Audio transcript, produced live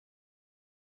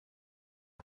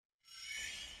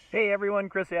Hey everyone,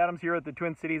 Chris Adams here at the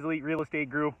Twin Cities Elite Real Estate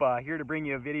Group, here to bring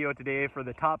you a video today for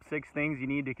the top 6 things you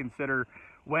need to consider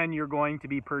when you're going to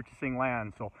be purchasing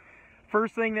land. So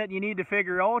first thing that you need to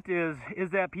figure out is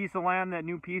that piece of land, that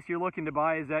new piece you're looking to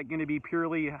buy, is that going to be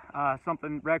purely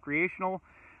something recreational,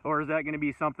 or is that going to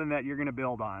be something that you're going to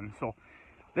build on? So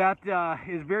that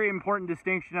is very important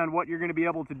distinction on what you're going to be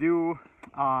able to do.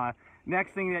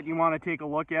 Next thing that you want to take a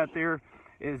look at there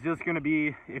is just going to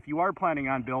be, if you are planning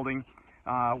on building,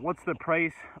 what's the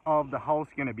price of the house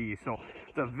going to be. So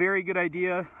it's a very good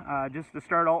idea just to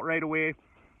start out right away,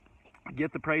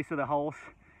 get the price of the house,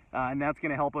 and that's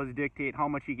going to help us dictate how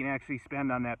much you can actually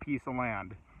spend on that piece of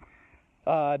land.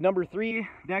 Number 3,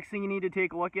 next thing you need to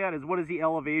take a look at is what is the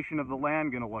elevation of the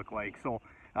land going to look like. So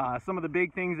some of the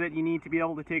big things that you need to be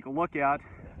able to take a look at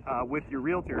with your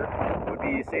realtor would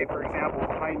be, say for example,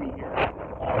 behind me here,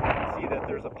 you can see that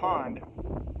there's a pond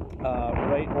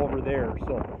right over there.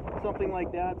 So something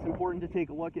like that, it's important to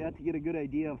take a look at to get a good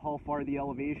idea of how far the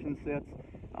elevation sits.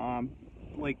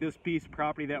 Like this piece of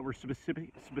property that we're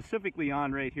specifically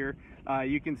on right here,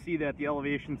 you can see that the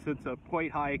elevation sits up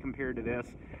quite high compared to this.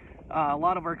 A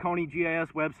lot of our county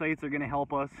GIS websites are going to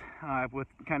help us with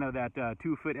kind of that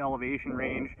 2-foot elevation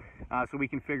range, so we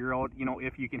can figure out,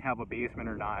 if you can have a basement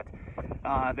or not.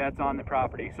 That's on the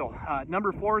property. So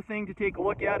number 4 thing to take a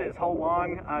look at is how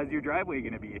long is your driveway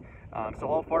going to be. So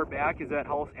how far back is that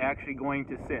house actually going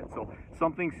to sit? So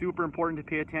something super important to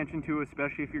pay attention to,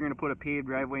 especially if you're going to put a paved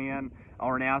driveway in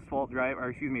or an asphalt drive, or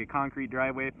excuse me, a concrete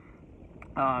driveway.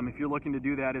 If you're looking to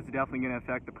do that, it's definitely going to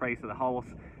affect the price of the house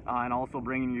and also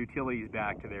bringing your utilities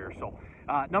back to there. So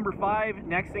number 5,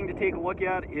 next thing to take a look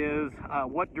at is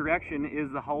what direction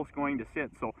is the house going to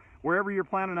sit. So wherever you're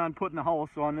planning on putting the house,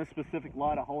 so on this specific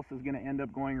lot, a house is going to end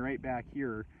up going right back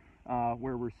here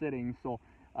where we're sitting. So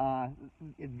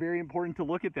it's very important to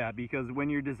look at that, because when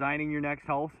you're designing your next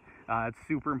house, it's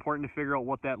super important to figure out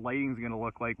what that lighting is going to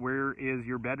look like. Where is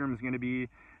your bedrooms going to be?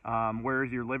 Where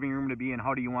is your living room to be? And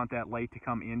how do you want that light to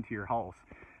come into your house?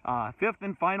 5th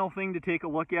and final thing to take a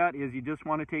look at is you just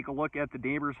want to take a look at the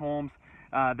neighbors' homes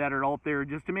that are out there,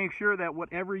 just to make sure that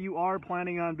whatever you are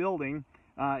planning on building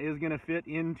is going to fit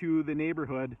into the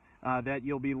neighborhood that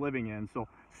you'll be living in. So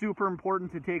super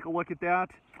important to take a look at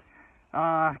that.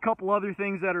 A couple other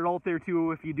things that are out there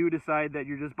too. If you do decide that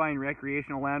you're just buying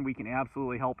recreational land, we can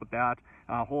absolutely help with that.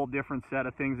 A whole different set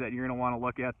of things that you're going to want to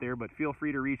look at there, but feel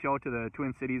free to reach out to the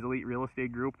Twin Cities Elite Real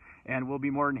Estate Group, and we'll be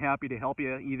more than happy to help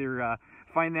you either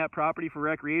find that property for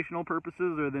recreational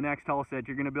purposes or the next house that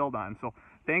you're going to build on. So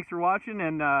thanks for watching,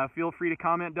 and feel free to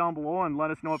comment down below and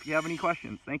let us know if you have any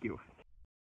questions. Thank you.